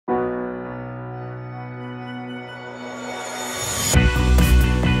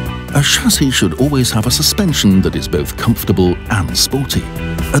A chassis should always have a suspension that is both comfortable and sporty.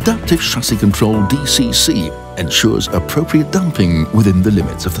 Adaptive Chassis Control DCC ensures appropriate damping within the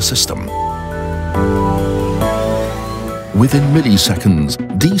limits of the system. Within milliseconds,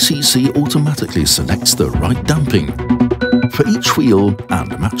 DCC automatically selects the right damping for each wheel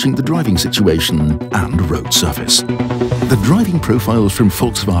and matching the driving situation and road surface. The driving profiles from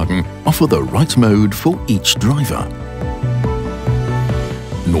Volkswagen offer the right mode for each driver: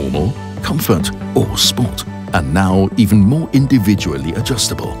 normal, comfort or sport, and now even more individually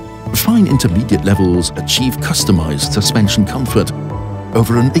adjustable. Fine intermediate levels achieve customized suspension comfort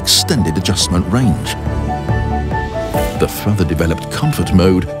over an extended adjustment range. The further developed comfort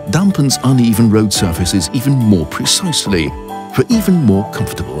mode dampens uneven road surfaces even more precisely for even more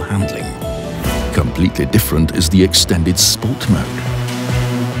comfortable handling. Completely different is the extended sport mode.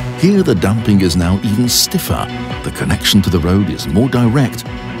 Here the damping is now even stiffer, the connection to the road is more direct,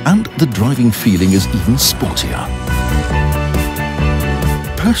 and the driving feeling is even sportier.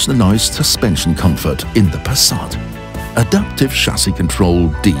 Personalized suspension comfort in the Passat. Adaptive Chassis Control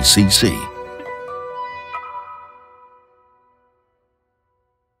DCC.